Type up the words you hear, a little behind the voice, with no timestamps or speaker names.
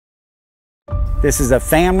This is a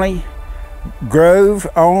family grove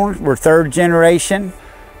owned. We're third generation.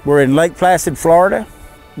 We're in Lake Placid, Florida.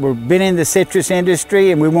 We've been in the citrus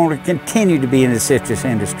industry and we want to continue to be in the citrus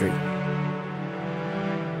industry.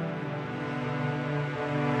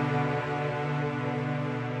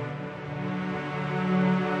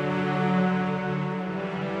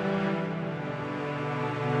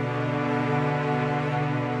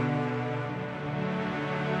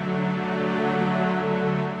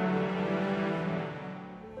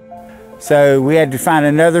 So we had to find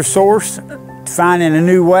another source, finding a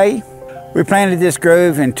new way. We planted this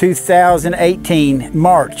grove in 2018,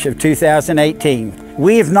 March of 2018.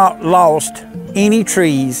 We have not lost any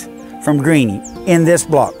trees from greening in this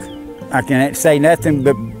block. I can say nothing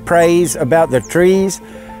but praise about the trees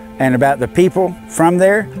and about the people from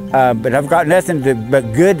there, but I've got nothing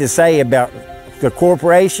but good to say about the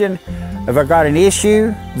corporation. If I got an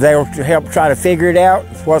issue, they'll help try to figure it out,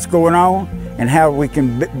 what's going on, and how we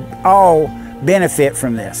can all benefit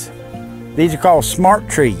from this. These are called smart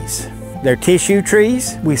trees. They're tissue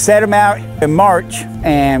trees. We set them out in March,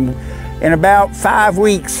 and in about 5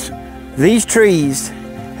 weeks, these trees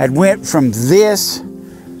had went from this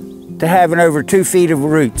to having over 2 feet of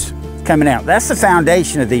roots coming out. That's the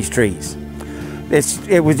foundation of these trees.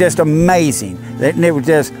 It was just amazing. It was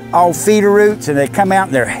just all feeder roots, and they come out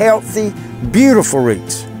and they're healthy, beautiful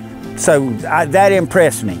roots. So that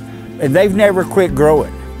impressed me. And they've never quit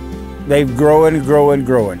growing. They've growing and growing and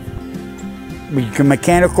growing. We can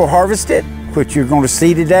mechanical harvest it, which you're going to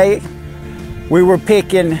see today. We were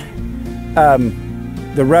picking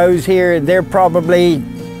the rows here, and they're probably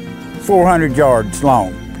 400 yards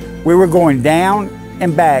long. We were going down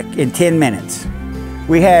and back in 10 minutes.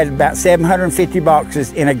 We had about 750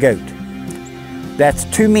 boxes in a goat. That's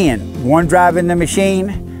 2 men, one driving the machine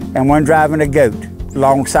and one driving a goat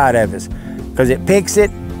alongside of us, because it picks it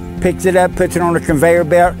up, puts it on a conveyor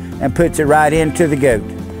belt, and puts it right into the goat.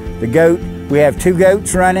 The goat, we have 2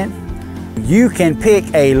 goats running. You can pick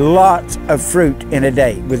a lot of fruit in a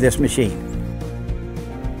day with this machine.